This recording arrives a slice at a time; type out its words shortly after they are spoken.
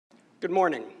Good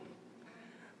morning.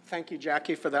 Thank you,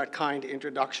 Jackie, for that kind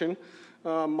introduction.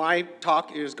 My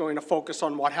talk is going to focus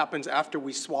on what happens after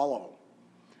we swallow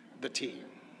the tea.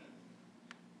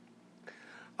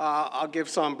 I'll give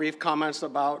some brief comments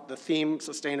about the theme,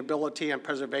 sustainability and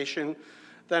preservation,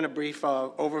 then a brief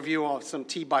overview of some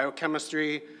tea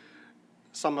biochemistry,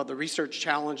 some of the research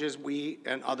challenges we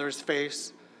and others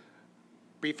face,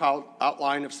 brief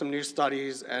outline of some new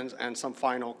studies, and some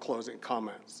final closing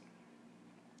comments.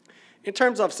 In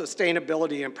terms of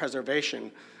sustainability and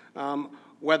preservation,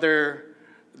 whether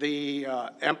the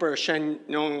Emperor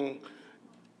Shennong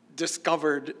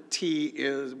discovered tea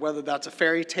whether that's a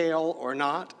fairy tale or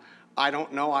not, I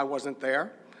don't know, I wasn't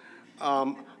there.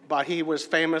 But he was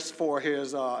famous for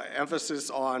his emphasis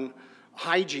on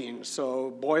hygiene, so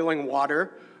boiling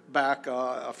water back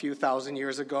a few thousand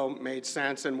years ago made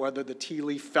sense, and whether the tea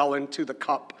leaf fell into the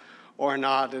cup or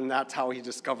not, and that's how he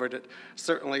discovered it.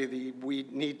 Certainly we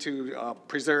need to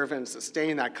preserve and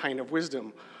sustain that kind of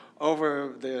wisdom.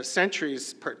 Over the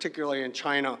centuries, particularly in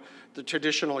China, the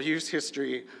traditional use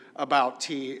history about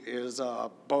tea is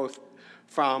both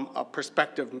from a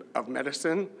perspective of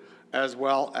medicine as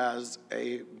well as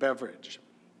a beverage.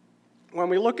 When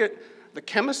we look at the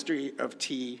chemistry of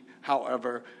tea,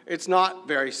 however, it's not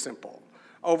very simple.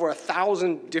 Over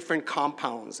 1,000 different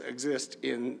compounds exist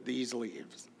in these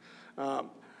leaves.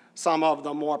 Some of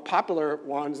the more popular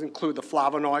ones include the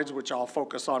flavonoids, which I'll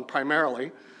focus on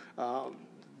primarily. The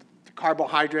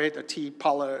carbohydrate, the tea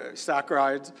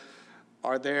polysaccharides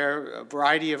are there, a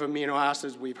variety of amino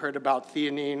acids. We've heard about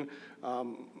theanine.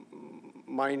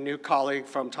 My new colleague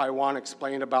from Taiwan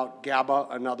explained about GABA,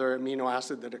 another amino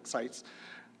acid that excites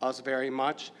us very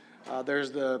much.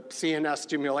 There's the CNS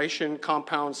stimulation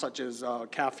compounds such as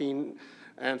caffeine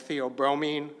and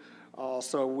theobromine.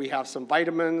 Also, we have some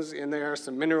vitamins in there,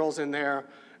 some minerals in there,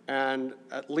 and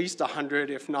at least 100,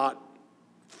 if not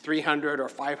 300 or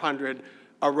 500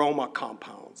 aroma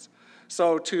compounds.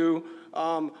 So to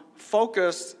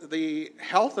focus the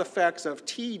health effects of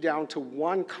tea down to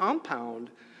one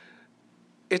compound,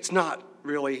 it's not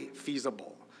really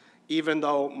feasible, even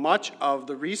though much of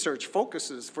the research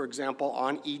focuses, for example,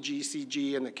 on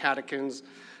EGCG and the catechins.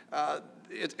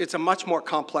 It's a much more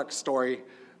complex story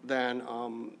than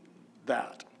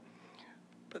that.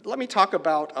 But let me talk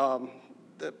about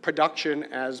the production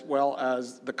as well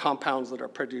as the compounds that are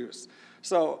produced.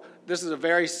 So this is a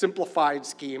very simplified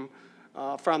scheme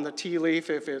from the tea leaf.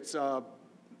 If it's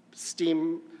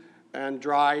steamed and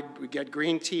dried, we get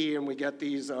green tea, and we get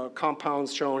these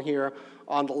compounds shown here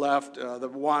on the left. The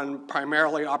one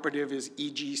primarily operative is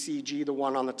EGCG, the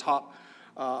one on the top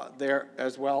there,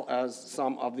 as well as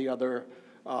some of the other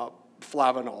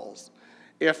flavanols.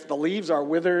 If the leaves are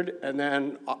withered and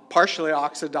then partially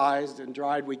oxidized and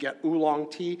dried, we get oolong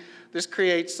tea. This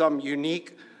creates some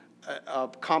unique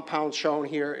compounds shown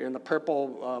here in the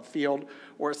purple field,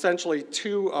 where essentially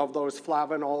two of those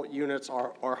flavanol units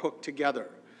are hooked together.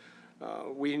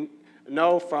 We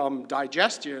know from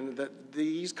digestion that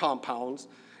these compounds,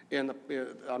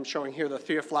 I'm showing here the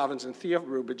theoflavins and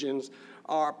theorubigens,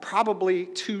 are probably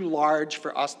too large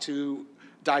for us to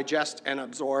digest and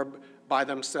absorb by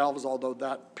themselves, although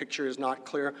that picture is not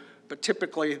clear. But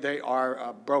typically they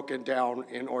are broken down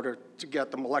in order to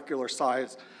get the molecular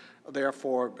size,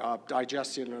 therefore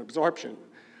digestion and absorption.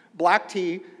 Black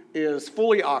tea is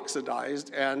fully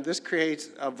oxidized, and this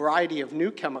creates a variety of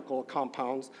new chemical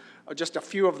compounds, just a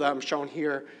few of them shown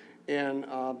here in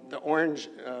the orange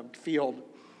field.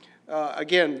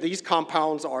 Again, these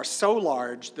compounds are so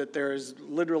large that there is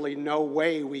literally no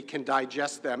way we can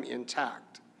digest them intact.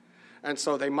 And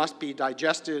so they must be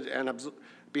digested and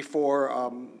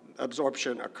before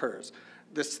absorption occurs.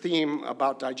 This theme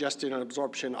about digestion and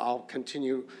absorption I'll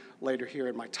continue later here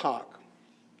in my talk.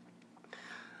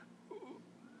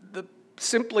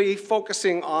 Simply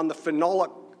focusing on the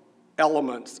phenolic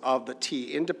elements of the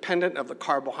tea, independent of the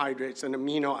carbohydrates and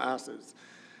amino acids,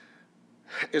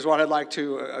 is what I'd like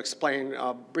to explain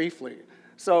briefly.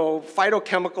 So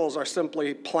phytochemicals are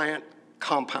simply plant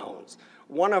compounds.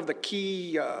 One of the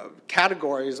key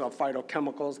categories of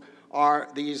phytochemicals are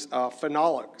these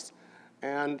phenolics,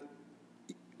 and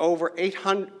over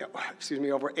 8,000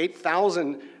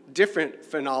 different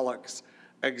phenolics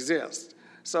exist.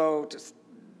 So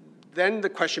then the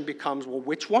question becomes, well,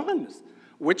 which ones?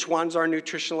 Which ones are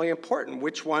nutritionally important?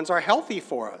 Which ones are healthy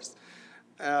for us?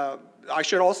 I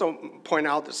should also point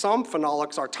out that some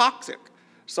phenolics are toxic,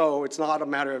 so it's not a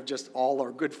matter of just all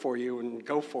are good for you and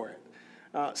go for it.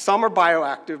 Some are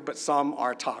bioactive, but some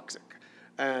are toxic,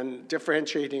 and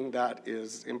differentiating that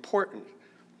is important.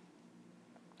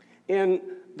 In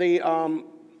the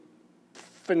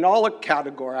phenolic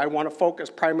category, I want to focus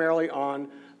primarily on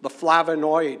the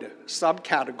flavonoid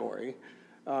subcategory.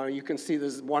 You can see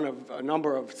this is one of a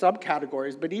number of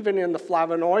subcategories, but even in the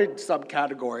flavonoid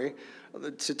subcategory,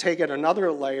 to take it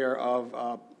another layer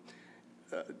of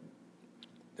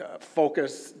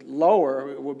focus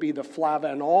lower, it would be the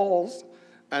flavanols,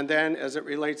 and then as it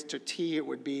relates to tea, it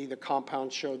would be the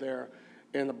compounds shown there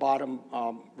in the bottom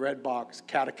red box,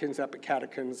 catechins,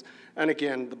 epicatechins, and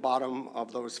again, the bottom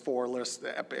of those four lists, the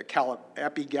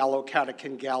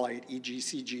epigallocatechin gallate,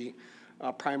 EGCG,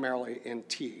 primarily in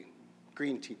tea,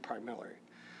 green tea primarily.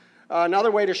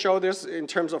 Another way to show this in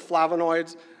terms of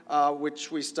flavonoids, which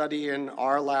we study in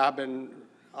our lab and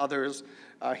others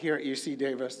here at UC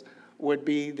Davis, would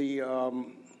be the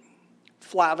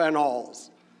flavanols,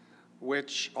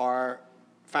 which are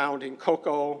found in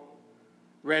cocoa,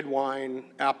 red wine,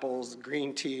 apples,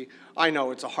 green tea. I know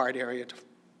it's a hard area to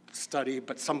study,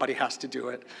 but somebody has to do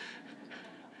it.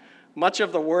 Much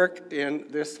of the work in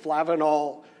this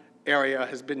flavanol area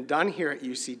has been done here at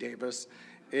UC Davis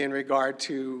in regard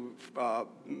to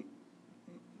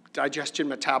digestion,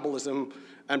 metabolism,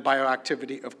 and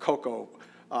bioactivity of cocoa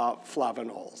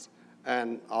flavanols.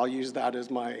 And I'll use that as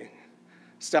my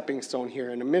stepping stone here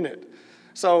in a minute.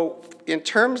 So in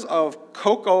terms of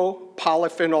cocoa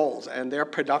polyphenols and their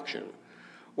production,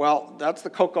 well, that's the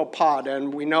cocoa pod,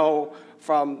 and we know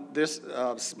from this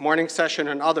morning session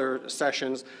and other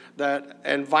sessions that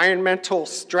environmental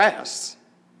stress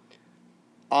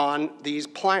on these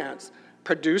plants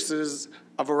produces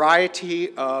a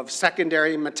variety of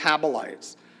secondary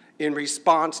metabolites in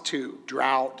response to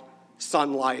drought,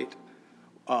 sunlight,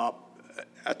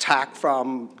 attack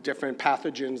from different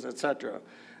pathogens, etc.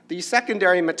 These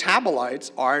secondary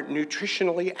metabolites are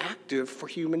nutritionally active for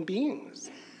human beings.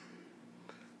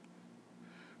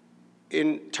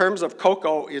 In terms of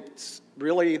cocoa, it's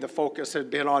really the focus had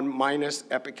been on minus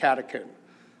epicatechin.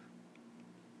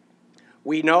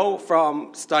 We know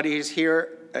from studies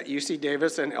here at UC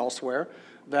Davis and elsewhere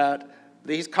that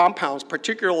these compounds,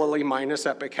 particularly minus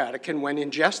epicatechin, when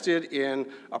ingested in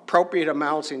appropriate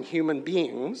amounts in human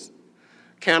beings,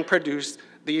 can produce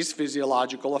these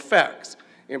physiological effects,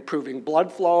 improving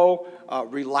blood flow,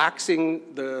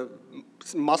 relaxing the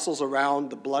muscles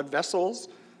around the blood vessels,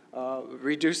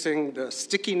 reducing the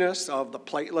stickiness of the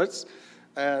platelets,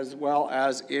 as well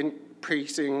as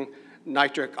increasing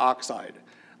nitric oxide.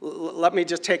 Let me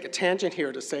just take a tangent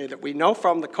here to say that we know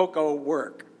from the cocoa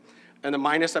work and the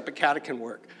minus epicatechin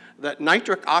work that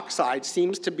nitric oxide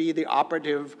seems to be the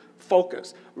operative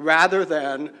focus rather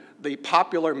than the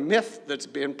popular myth that's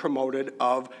been promoted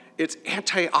of its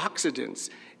antioxidants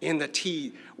in the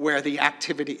tea where the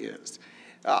activity is.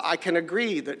 I can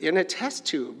agree that in a test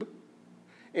tube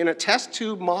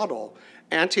model,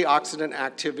 antioxidant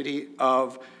activity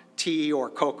of tea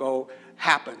or cocoa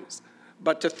happens.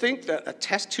 But to think that a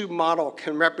test tube model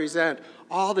can represent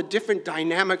all the different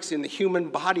dynamics in the human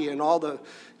body and all the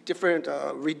different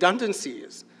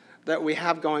redundancies that we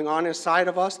have going on inside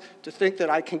of us, to think that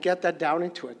I can get that down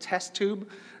into a test tube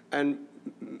and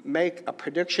make a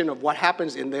prediction of what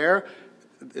happens in there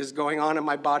is going on in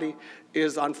my body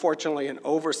is unfortunately an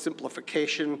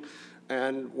oversimplification.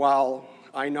 And while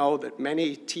I know that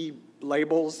many tea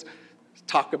labels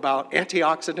talk about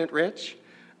antioxidant rich,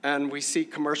 and we see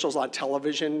commercials on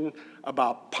television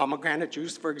about pomegranate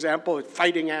juice, for example,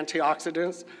 fighting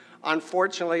antioxidants.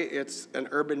 Unfortunately, it's an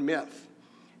urban myth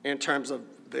in terms of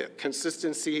the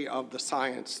consistency of the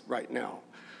science right now.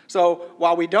 So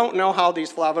while we don't know how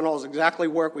these flavanols exactly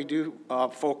work, we do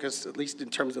focus, at least in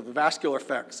terms of the vascular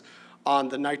effects, on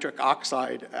the nitric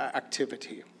oxide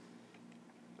activity.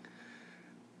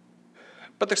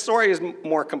 But the story is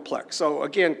more complex. So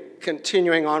again,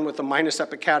 continuing on with the minus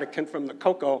epicatechin from the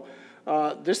cocoa,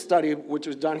 this study, which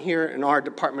was done here in our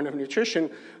Department of Nutrition,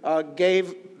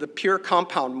 gave the pure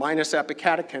compound minus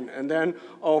epicatechin, and then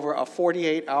over a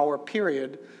 48-hour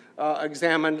period,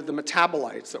 examined the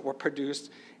metabolites that were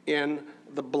produced in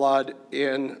the blood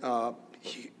in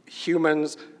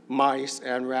humans, mice,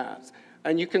 and rats.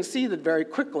 And you can see that very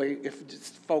quickly, if you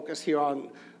just focus here on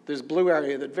this blue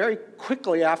area, that very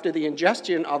quickly after the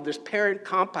ingestion of this parent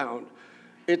compound,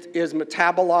 it is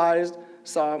metabolized.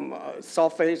 Some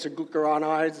sulfates or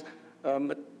glucuronides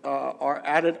are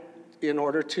added in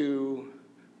order to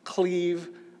cleave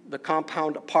the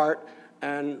compound apart,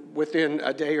 and within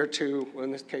a day or two,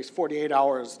 in this case 48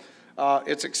 hours,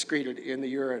 it's excreted in the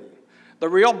urine. The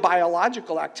real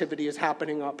biological activity is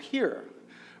happening up here,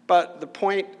 but the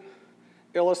point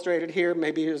illustrated here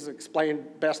maybe is explained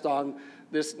best on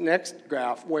this next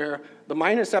graph, where the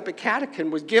minus epicatechin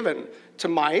was given to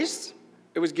mice,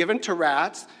 it was given to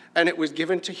rats, and it was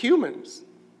given to humans.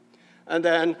 And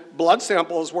then blood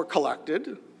samples were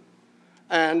collected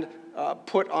and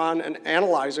put on an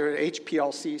analyzer,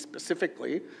 HPLC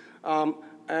specifically.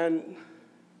 And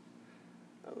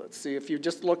let's see, if you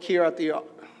just look here at the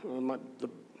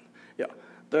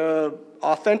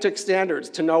authentic standards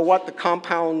to know what the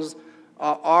compounds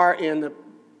are in the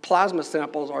plasma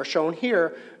samples are shown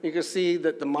here. You can see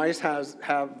that the mice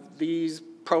have these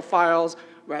profiles,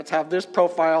 rats have this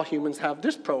profile, humans have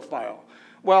this profile.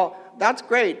 Well, that's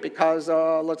great because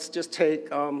let's just take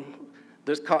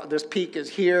this peak is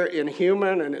here in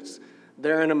human and it's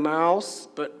there in a mouse,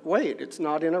 but wait, it's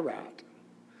not in a rat.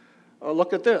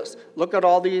 Look at this. Look at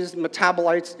all these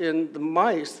metabolites in the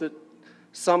mice, that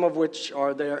some of which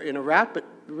are there in a rat, but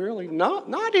really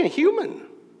not in human.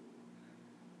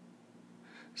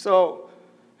 So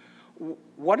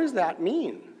what does that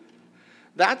mean?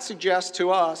 That suggests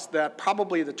to us that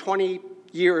probably the 20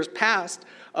 years past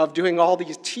of doing all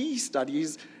these T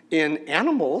studies in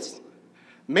animals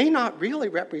may not really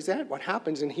represent what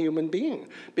happens in human beings,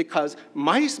 because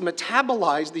mice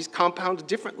metabolize these compounds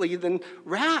differently than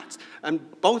rats, and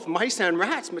both mice and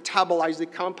rats metabolize the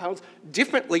compounds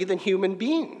differently than human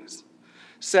beings.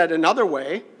 Said another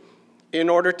way, in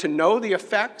order to know the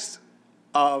effects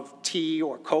of tea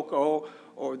or cocoa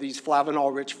or these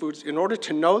flavanol-rich foods, in order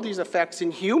to know these effects in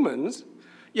humans,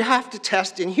 you have to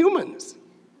test in humans.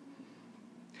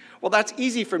 Well, that's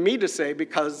easy for me to say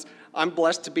because I'm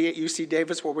blessed to be at UC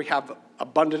Davis where we have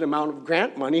abundant amount of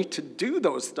grant money to do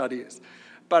those studies.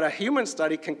 But a human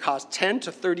study can cost 10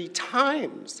 to 30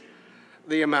 times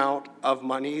the amount of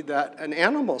money that an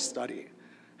animal study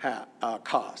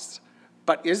costs.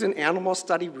 But is an animal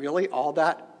study really all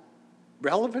that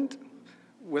relevant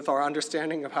with our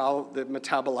understanding of how the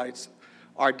metabolites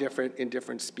are different in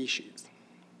different species?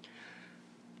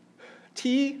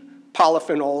 Tea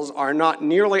polyphenols are not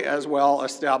nearly as well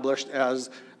established as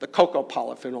the cocoa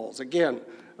polyphenols. Again,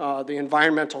 the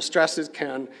environmental stresses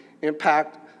can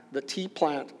impact the tea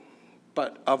plant,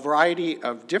 but a variety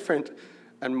of different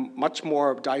and much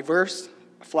more diverse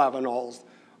flavanols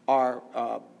are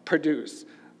produced.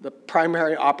 The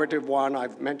primary operative one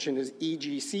I've mentioned is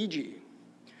EGCG.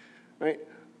 Right?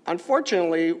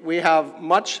 Unfortunately, we have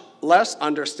much less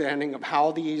understanding of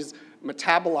how these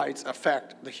metabolites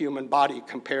affect the human body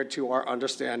compared to our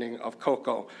understanding of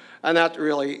cocoa. And that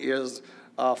really is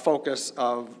a focus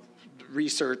of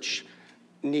research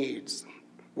needs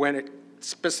when it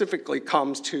specifically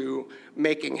comes to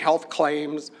making health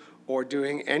claims or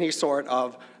doing any sort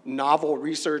of novel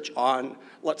research on,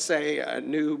 let's say, a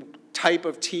new type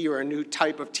of tea or a new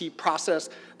type of tea process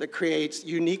that creates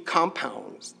unique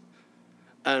compounds,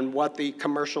 and what the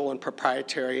commercial and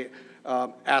proprietary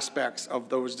aspects of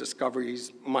those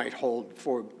discoveries might hold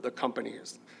for the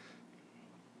companies.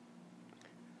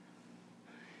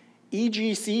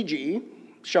 EGCG,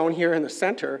 shown here in the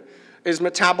center, is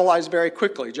metabolized very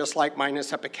quickly, just like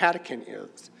minus epicatechin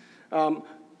is.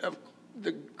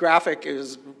 The graphic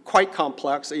is quite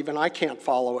complex. Even I can't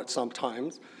follow it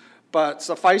sometimes. But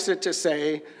suffice it to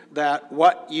say that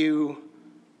what you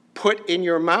put in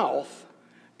your mouth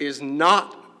is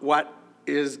not what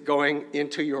is going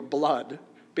into your blood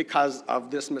because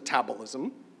of this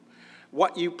metabolism.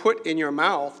 What you put in your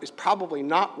mouth is probably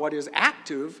not what is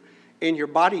active in your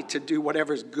body to do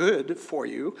whatever's good for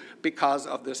you because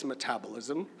of this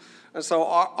metabolism. And so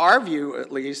our view,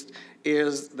 at least,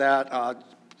 is that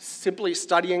simply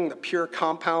studying the pure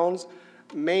compounds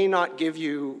may not give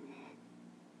you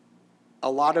a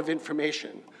lot of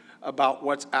information about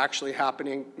what's actually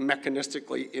happening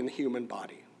mechanistically in the human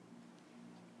body.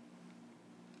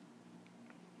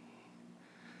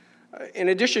 In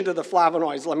addition to the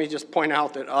flavonoids, let me just point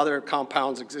out that other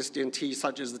compounds exist in tea,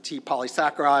 such as the tea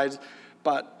polysaccharides,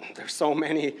 but there's so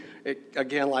many,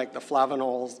 again, like the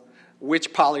flavanols.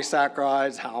 Which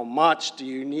polysaccharides, how much do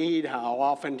you need, how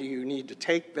often do you need to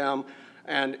take them,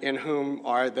 and in whom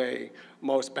are they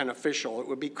most beneficial? It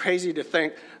would be crazy to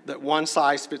think that one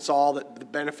size fits all, that the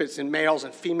benefits in males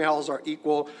and females are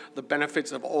equal, the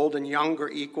benefits of old and young are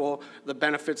equal, the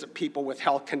benefits of people with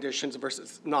health conditions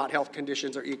versus not health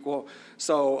conditions are equal.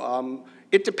 So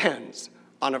it depends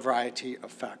on a variety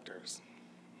of factors.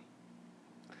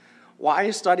 Why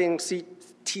is studying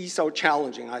tea so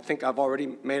challenging? I think I've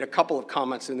already made a couple of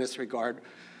comments in this regard.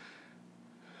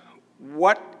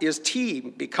 What is tea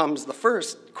becomes the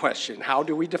first question. How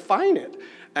do we define it?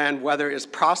 And whether it's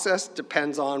processed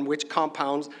depends on which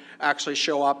compounds actually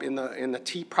show up in the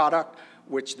tea product,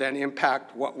 which then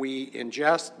impact what we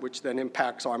ingest, which then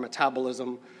impacts our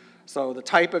metabolism. So the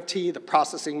type of tea, the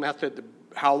processing method,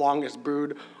 how long it's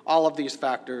brewed, all of these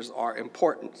factors are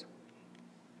important.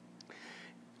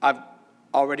 I've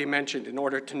already mentioned, in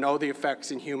order to know the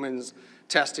effects in humans,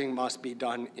 testing must be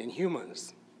done in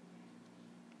humans.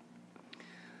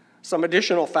 Some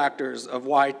additional factors of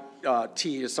why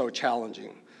tea is so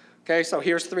challenging. Okay, so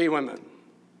here's 3 women.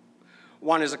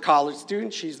 One is a college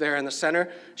student. She's there in the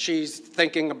center. She's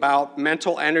thinking about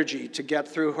mental energy to get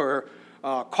through her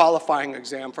qualifying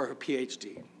exam for her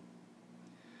PhD.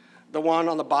 The one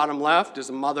on the bottom left is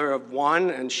a mother of 1,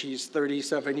 and she's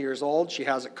 37 years old. She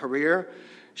has a career.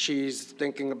 She's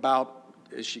thinking about,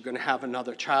 is she going to have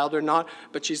another child or not?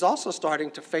 But she's also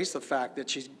starting to face the fact that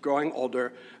she's growing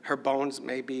older. Her bones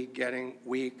may be getting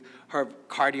weak. Her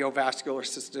cardiovascular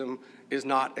system is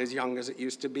not as young as it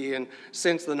used to be. And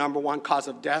since the #1 cause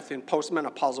of death in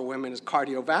postmenopausal women is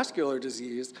cardiovascular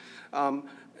disease,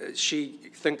 she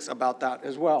thinks about that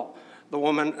as well. The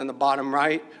woman in the bottom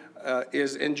right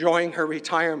is enjoying her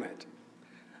retirement.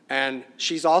 And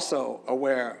she's also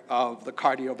aware of the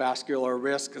cardiovascular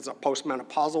risk as a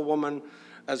postmenopausal woman,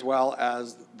 as well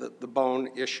as the bone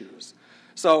issues.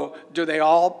 So do they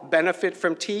all benefit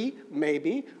from tea?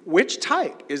 Maybe. Which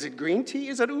type? Is it green tea?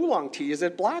 Is it oolong tea? Is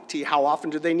it black tea? How often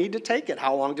do they need to take it?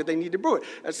 How long do they need to brew it?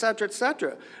 Et cetera, et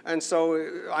cetera. And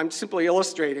so I'm simply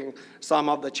illustrating some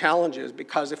of the challenges,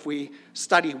 because if we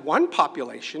study one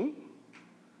population,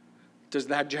 does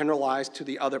that generalize to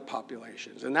the other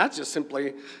populations? And that's just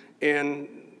simply in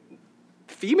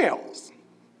females.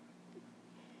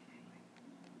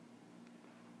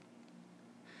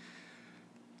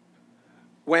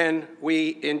 When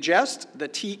we ingest the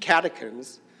tea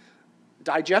catechins,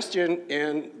 digestion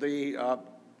in the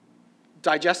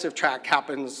digestive tract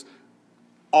happens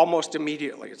almost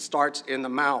immediately. It starts in the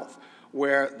mouth,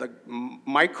 where the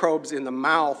microbes in the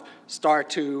mouth start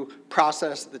to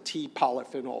process the tea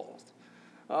polyphenols.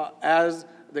 As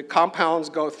the compounds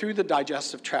go through the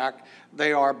digestive tract,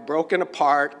 they are broken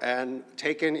apart and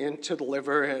taken into the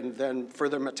liver and then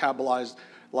further metabolized,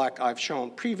 like I've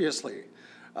shown previously.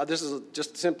 This is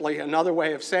just simply another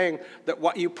way of saying that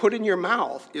what you put in your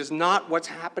mouth is not what's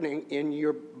happening in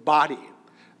your body.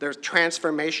 There's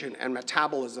transformation and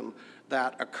metabolism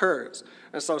that occurs.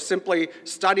 And so simply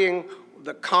studying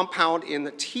the compound in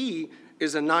the tea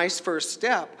is a nice first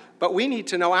step, but we need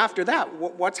to know after that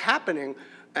what's happening,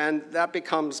 and that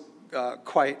becomes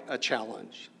quite a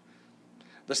challenge.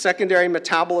 The secondary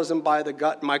metabolism by the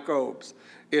gut microbes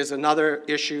is another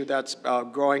issue that's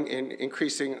growing in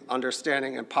increasing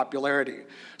understanding and popularity.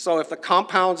 So if the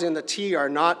compounds in the tea are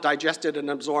not digested and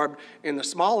absorbed in the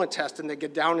small intestine, they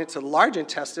get down into the large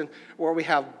intestine, where we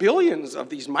have billions of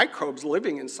these microbes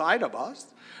living inside of us,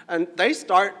 and they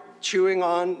start chewing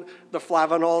on the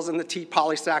flavonols and the tea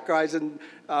polysaccharides, and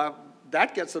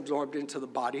that gets absorbed into the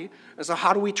body. And so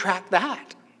how do we track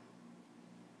that?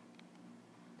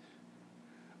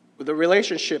 The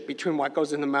relationship between what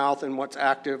goes in the mouth and what's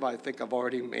active, I think I've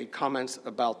already made comments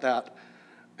about that.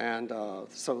 And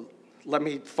so let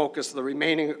me focus the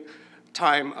remaining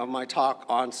time of my talk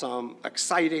on some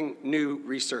exciting new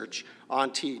research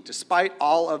on tea. Despite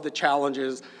all of the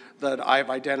challenges that I've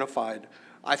identified,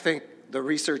 I think the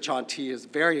research on tea is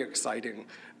very exciting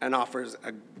and offers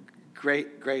a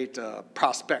great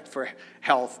prospect for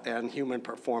health and human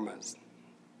performance.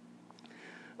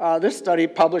 This study,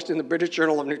 published in the British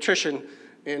Journal of Nutrition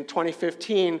in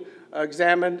 2015,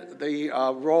 examined the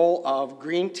role of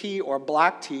green tea or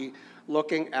black tea,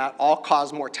 looking at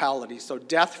all-cause mortality, so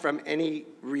death from any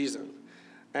reason.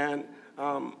 And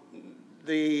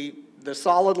the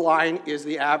solid line is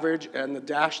the average, and the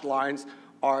dashed lines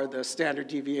are the standard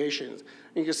deviations.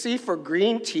 You can see for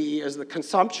green tea, as the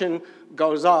consumption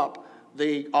goes up,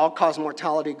 the all-cause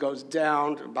mortality goes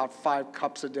down to about 5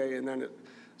 cups a day, and then it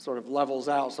sort of levels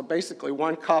out. So basically,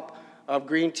 1 cup of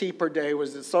green tea per day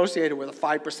was associated with a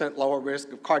 5% lower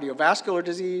risk of cardiovascular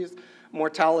disease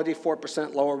mortality,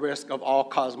 4% lower risk of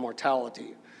all-cause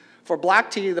mortality. For black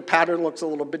tea, the pattern looks a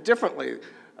little bit differently.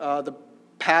 The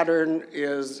pattern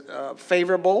is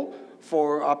favorable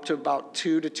for up to about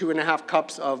 2 to 2.5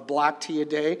 cups of black tea a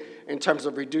day in terms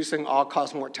of reducing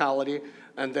all-cause mortality,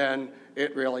 and then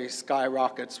it really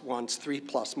skyrockets once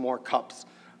 3+ more cups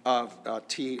of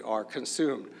tea are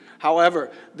consumed.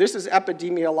 However, this is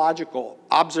epidemiological,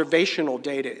 observational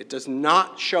data. It does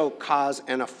not show cause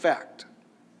and effect.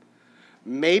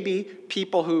 Maybe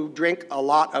people who drink a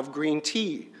lot of green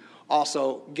tea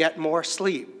also get more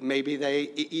sleep. Maybe they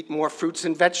eat more fruits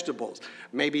and vegetables.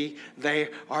 Maybe they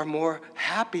are more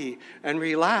happy and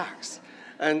relaxed.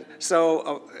 And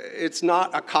so it's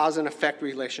not a cause and effect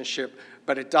relationship,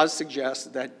 but it does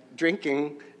suggest that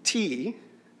drinking tea,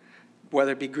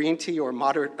 whether it be green tea or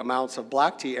moderate amounts of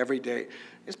black tea every day,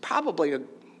 is probably a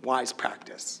wise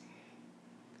practice.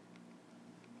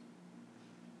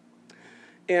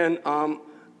 In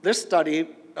this study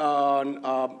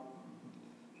on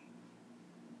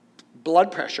blood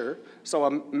pressure, so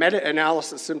a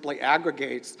meta-analysis simply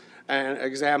aggregates and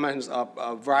examines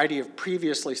a variety of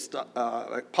previously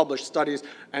published studies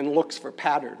and looks for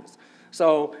patterns.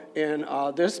 So in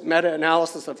this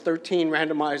meta-analysis of 13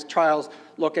 randomized trials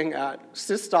looking at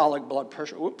systolic blood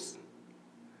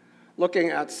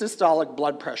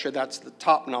pressure, that's the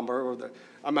top number, or the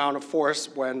amount of force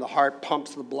when the heart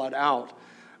pumps the blood out.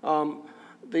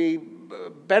 The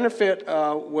benefit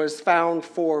was found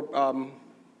for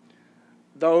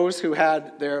those who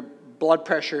had their blood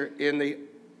pressure in the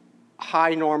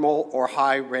high normal or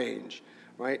high range,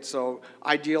 right? So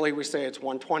ideally we say it's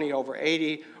 120 over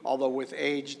 80, although with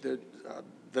age the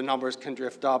numbers can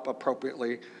drift up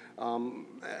appropriately.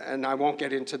 And I won't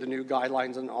get into the new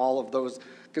guidelines and all of those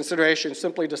considerations,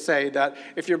 simply to say that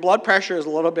if your blood pressure is a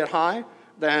little bit high,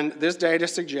 then this data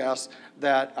suggests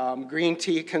that green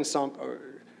tea consumption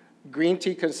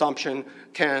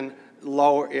can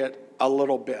lower it a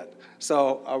little bit.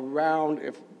 So around,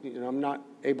 if I'm not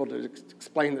able to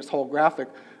explain this whole graphic,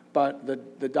 but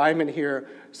the diamond here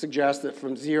suggests that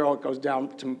from 0 it goes down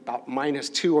to about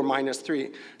 -2 or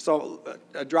 -3. So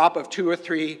a drop of 2 or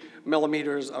 3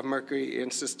 millimeters of mercury in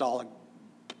systolic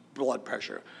blood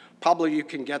pressure. Probably you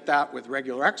can get that with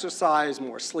regular exercise,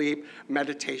 more sleep,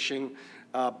 meditation,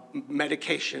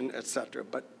 medication, etc.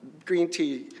 But green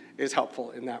tea is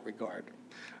helpful in that regard.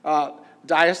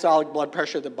 Diastolic blood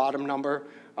pressure, the bottom number,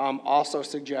 also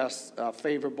suggests a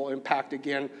favorable impact,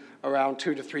 again, around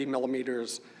 2 to 3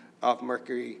 millimeters of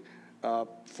mercury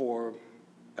for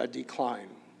a decline.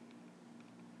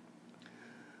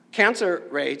 Cancer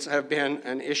rates have been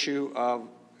an issue of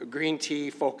green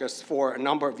tea focus for a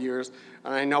number of years,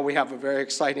 and I know we have a very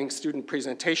exciting student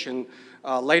presentation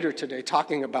later today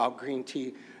talking about green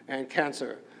tea and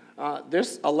cancer.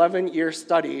 This 11-year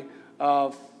study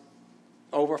of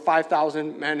over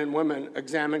 5,000 men and women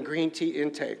examined green tea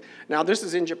intake. Now this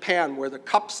is in Japan, where the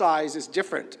cup size is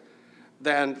different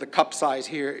than the cup size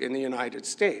here in the United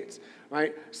States,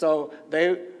 right? So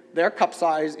their cup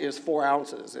size is 4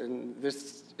 ounces, and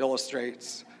this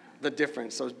illustrates the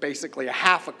difference. So it's basically a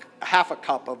half a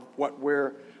cup of what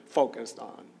we're focused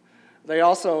on. They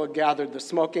also gathered the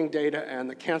smoking data and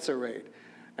the cancer rate.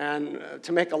 And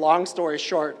to make a long story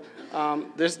short,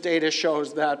 this data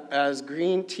shows that as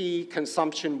green tea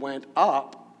consumption went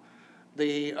up,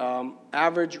 the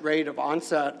average rate of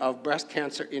onset of breast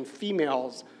cancer in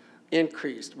females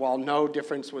increased, while no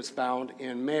difference was found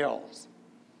in males.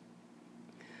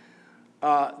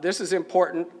 This is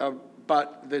important,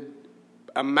 but the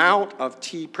amount of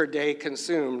tea per day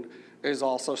consumed is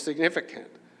also significant,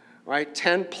 right?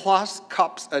 10 plus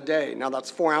cups a day. Now that's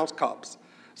 4-ounce cups.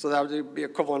 So that would be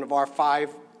equivalent of our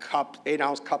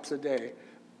 8-ounce cups a day,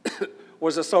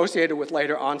 was associated with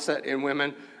later onset in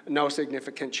women, no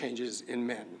significant changes in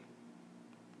men.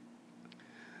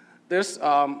 This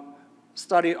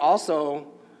study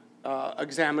also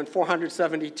examined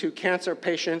 472 cancer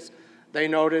patients. They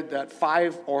noted that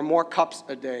 5 or more cups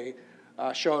a day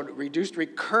showed reduced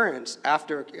recurrence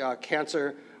after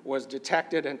cancer was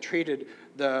detected and treated.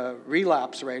 The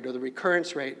relapse rate or the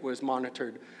recurrence rate was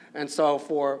monitored. And so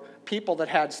for people that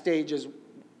had stages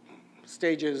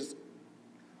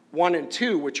 1 and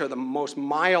 2, which are the most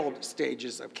mild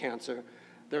stages of cancer,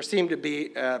 there seemed to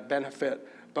be a benefit.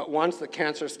 But once the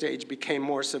cancer stage became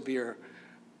more severe,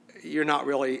 you're not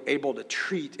really able to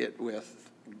treat it with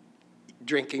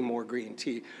drinking more green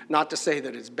tea. Not to say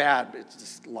that it's bad, but it's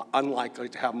just unlikely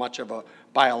to have much of a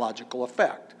biological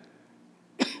effect.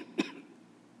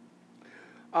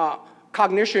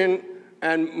 Cognition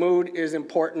and mood is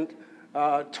important.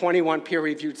 21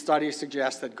 peer-reviewed studies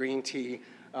suggest that green tea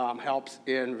helps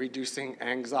in reducing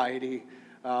anxiety.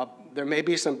 There may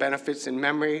be some benefits in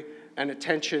memory and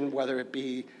attention, whether it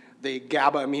be the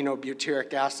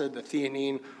GABA-aminobutyric acid, the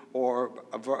theanine, or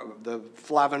the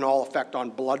flavanol effect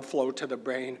on blood flow to the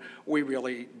brain. We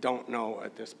really don't know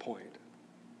at this point.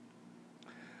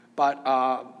 But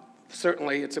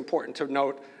certainly it's important to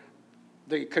note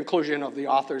the conclusion of the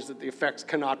authors that the effects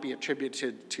cannot be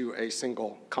attributed to a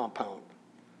single compound.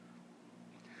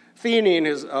 Theanine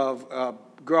is of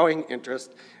growing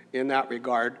interest in that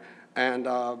regard, and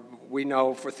we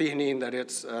know for theanine that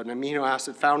it's an amino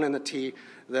acid found in the tea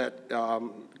that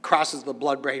crosses the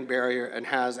blood-brain barrier and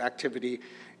has activity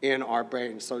in our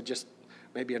brain. So just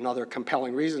maybe another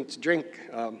compelling reason to drink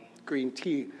green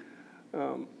tea.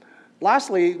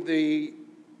 Lastly, the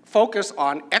focus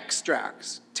on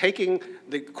extracts, taking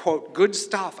the, quote, good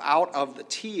stuff out of the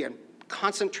tea and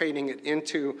concentrating it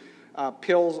into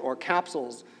pills or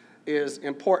capsules is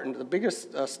important. The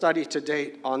biggest study to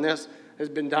date on this has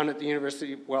been done at the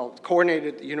University, well,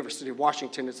 coordinated at the University of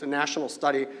Washington. It's a national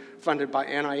study funded by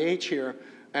NIH here.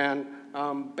 And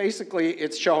basically,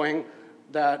 it's showing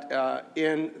that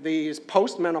in these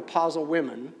postmenopausal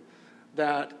women,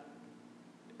 that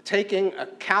taking a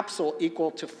capsule equal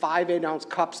to 5 8-ounce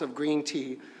cups of green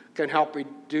tea can help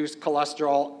reduce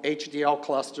cholesterol, HDL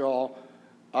cholesterol,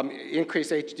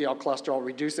 increase HDL cholesterol,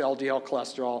 reduce LDL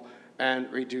cholesterol,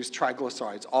 and reduce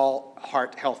triglycerides, all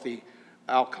heart-healthy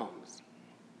outcomes.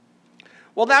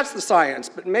 Well, that's the science,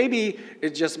 but maybe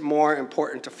it's just more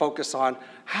important to focus on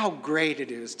how great it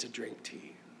is to drink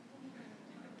tea.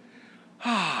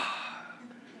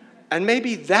 And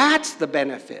maybe that's the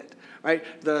benefit, right?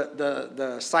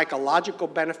 The psychological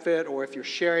benefit, or if you're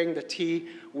sharing the tea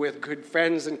with good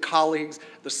friends and colleagues,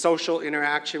 the social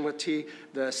interaction with tea,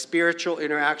 the spiritual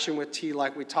interaction with tea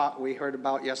like we heard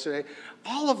about yesterday,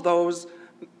 all of those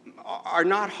are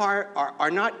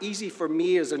not easy for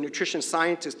me as a nutrition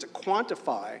scientist to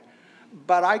quantify,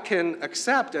 but I can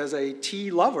accept as a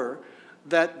tea lover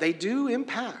that they do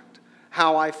impact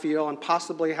how I feel and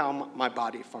possibly how my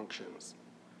body functions.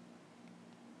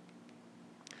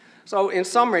 So in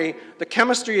summary, the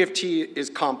chemistry of tea is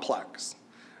complex.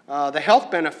 The health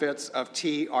benefits of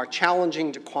tea are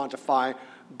challenging to quantify,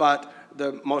 but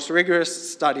the most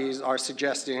rigorous studies are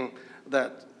suggesting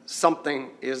that something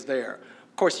is there.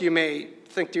 Of course, you may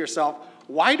think to yourself,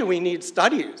 why do we need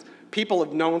studies? People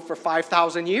have known for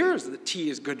 5,000 years that tea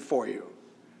is good for you.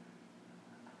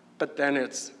 But then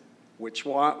it's which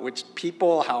one, which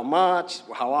people, how much,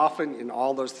 how often, and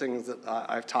all those things that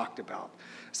I've talked about.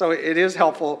 So it is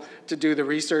helpful to do the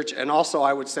research, and also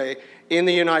I would say in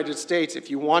the United States,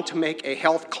 if you want to make a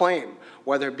health claim,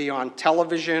 whether it be on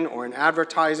television or in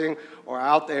advertising or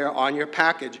out there on your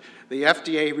package, the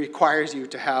FDA requires you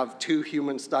to have 2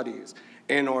 human studies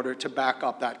in order to back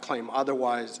up that claim.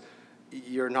 Otherwise,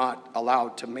 you're not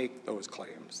allowed to make those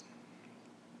claims.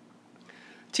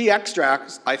 Tea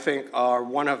extracts, I think, are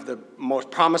one of the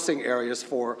most promising areas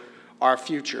for our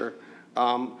future,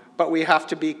 but we have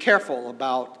to be careful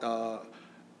about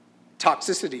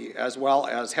toxicity as well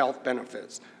as health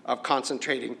benefits of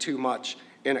concentrating too much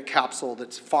in a capsule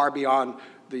that's far beyond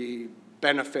the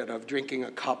benefit of drinking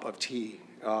a cup of tea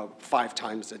 5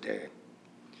 times a day.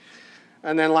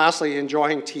 And then lastly,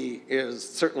 enjoying tea is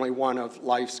certainly one of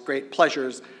life's great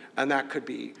pleasures, and that could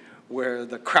be where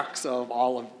the crux of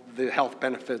all of the health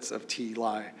benefits of tea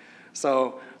lie.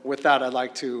 So with that, I'd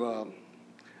like to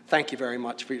thank you very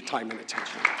much for your time and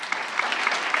attention.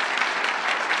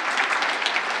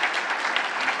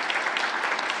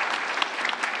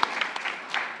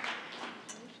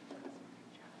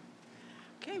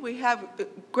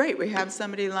 We have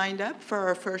somebody lined up for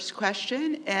our first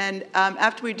question, and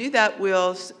after we do that,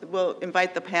 we'll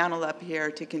invite the panel up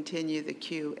here to continue the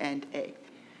Q&A.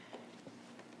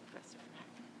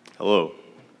 Hello.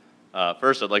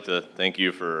 First, I'd like to thank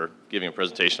you for giving a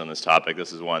presentation on this topic.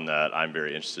 This is one that I'm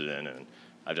very interested in, and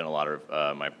I've done a lot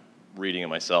of my reading of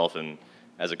myself, and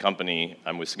as a company,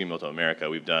 I'm with Sugimoto America.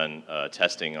 We've done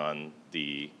testing on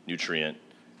the nutrient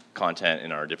content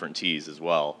in our different teas as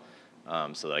well.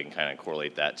 So that I can kind of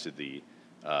correlate that to the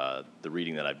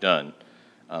reading that I've done.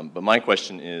 But my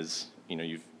question is,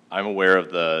 I'm aware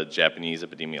of the Japanese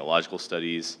epidemiological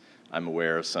studies. I'm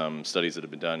aware of some studies that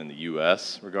have been done in the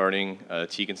U.S. regarding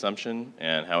tea consumption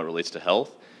and how it relates to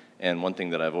health. And one thing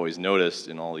that I've always noticed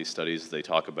in all these studies, they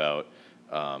talk about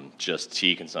just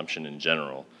tea consumption in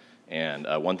general. And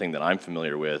one thing that I'm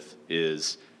familiar with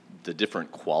is the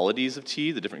different qualities of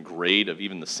tea, the different grade of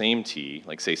even the same tea,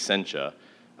 like say sencha,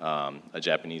 a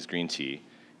Japanese green tea.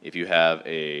 If you have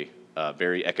a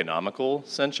very economical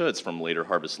sencha, it's from later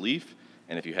harvest leaf,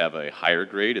 and if you have a higher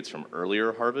grade, it's from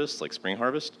earlier harvest, like spring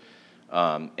harvest.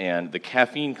 And the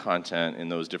caffeine content in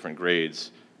those different grades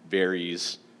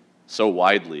varies so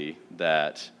widely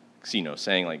that,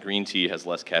 saying like green tea has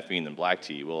less caffeine than black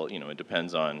tea, well, it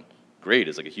depends on grade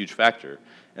is like a huge factor.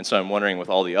 And so I'm wondering with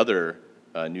all the other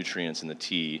nutrients in the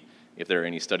tea, if there are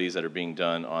any studies that are being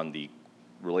done on the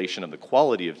relation of the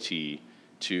quality of tea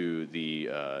to the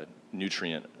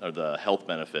nutrient or the health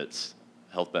benefit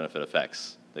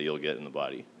effects that you'll get in the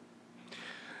body?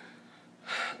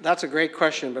 That's a great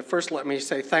question, but first let me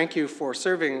say thank you for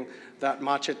serving that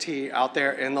matcha tea out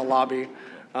there in the lobby,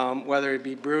 whether it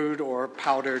be brewed or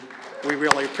powdered. We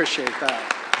really appreciate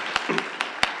that.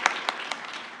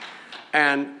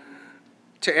 And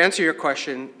to answer your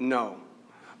question, no.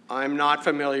 I'm not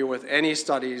familiar with any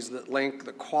studies that link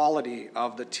the quality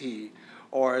of the tea,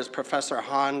 or as Professor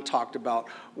Han talked about,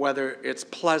 whether it's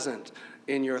pleasant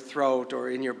in your throat or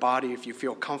in your body if you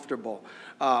feel comfortable,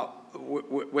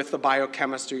 with the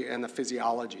biochemistry and the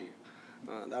physiology.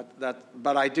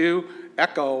 But I do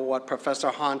echo what Professor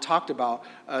Hahn talked about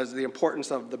as the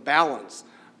importance of the balance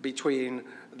between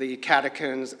the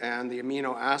catechins and the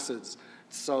amino acids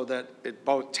so that it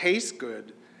both tastes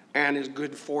good and is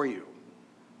good for you.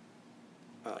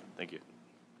 Thank you.